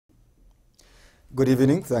Good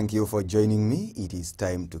evening. Thank you for joining me. It is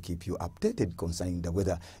time to keep you updated concerning the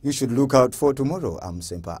weather you should look out for tomorrow. I'm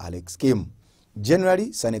Semper Alex Kim.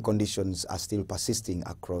 Generally, sunny conditions are still persisting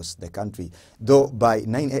across the country, though by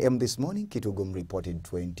 9 a.m. this morning, Kitugum reported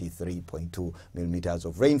 23.2 millimeters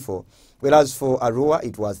of rainfall, whereas for Arua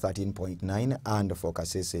it was 13.9 and for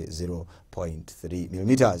Kasese 0.3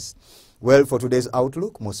 millimeters. Well, for today's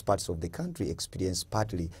outlook, most parts of the country experience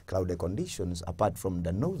partly cloudy conditions apart from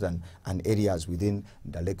the northern and areas within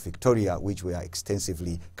the Lake Victoria, which were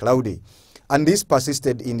extensively cloudy. And this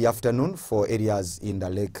persisted in the afternoon for areas in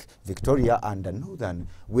the Lake Victoria and the northern,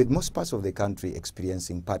 with most parts of the country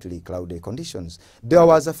experiencing partly cloudy conditions. There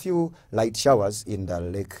was a few light showers in the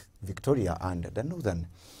Lake Victoria and the northern.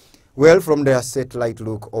 Well, from their satellite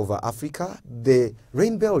look over Africa, the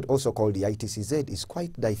rain belt, also called the ITCZ, is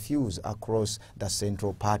quite diffuse across the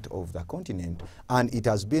central part of the continent, and it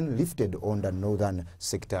has been lifted on the northern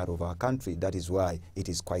sector of our country. That is why it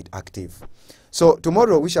is quite active. So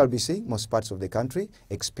tomorrow we shall be seeing most parts of the country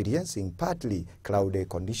experiencing partly cloudy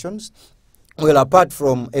conditions. Well, apart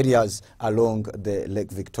from areas along the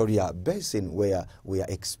Lake Victoria basin where we are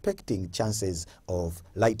expecting chances of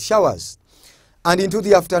light showers. And into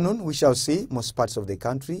the afternoon, we shall see most parts of the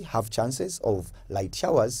country have chances of light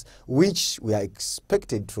showers, which we are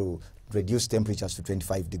expected to reduce temperatures to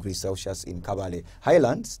 25 degrees Celsius in Kabale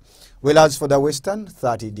Highlands, whereas for the western,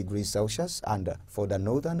 30 degrees Celsius, and for the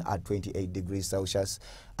northern at 28 degrees Celsius,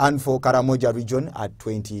 and for Karamoja region at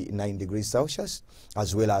 29 degrees Celsius,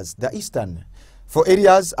 as well as the eastern. For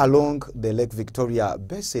areas along the Lake Victoria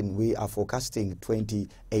basin, we are forecasting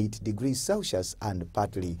 28 degrees Celsius and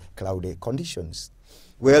partly cloudy conditions.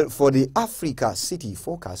 Well, for the Africa City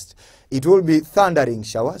forecast, it will be thundering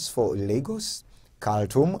showers for Lagos,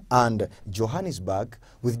 Khartoum and Johannesburg,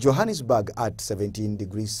 with Johannesburg at 17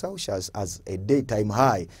 degrees Celsius as a daytime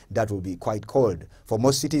high. That will be quite cold. For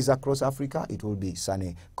most cities across Africa, it will be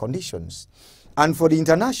sunny conditions. And for the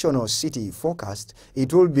international city forecast,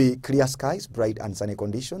 it will be clear skies, bright and sunny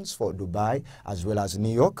conditions for Dubai as well as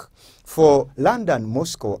New York. For London,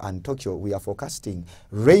 Moscow and Tokyo, we are forecasting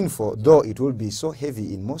rainfall, though it will be so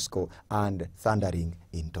heavy in Moscow and thundering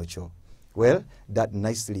in Tokyo. Well, that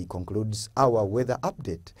nicely concludes our weather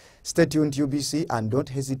update. Stay tuned to UBC and don't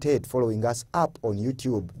hesitate following us up on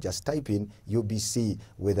YouTube. Just type in UBC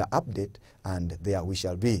weather update and there we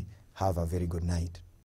shall be. Have a very good night.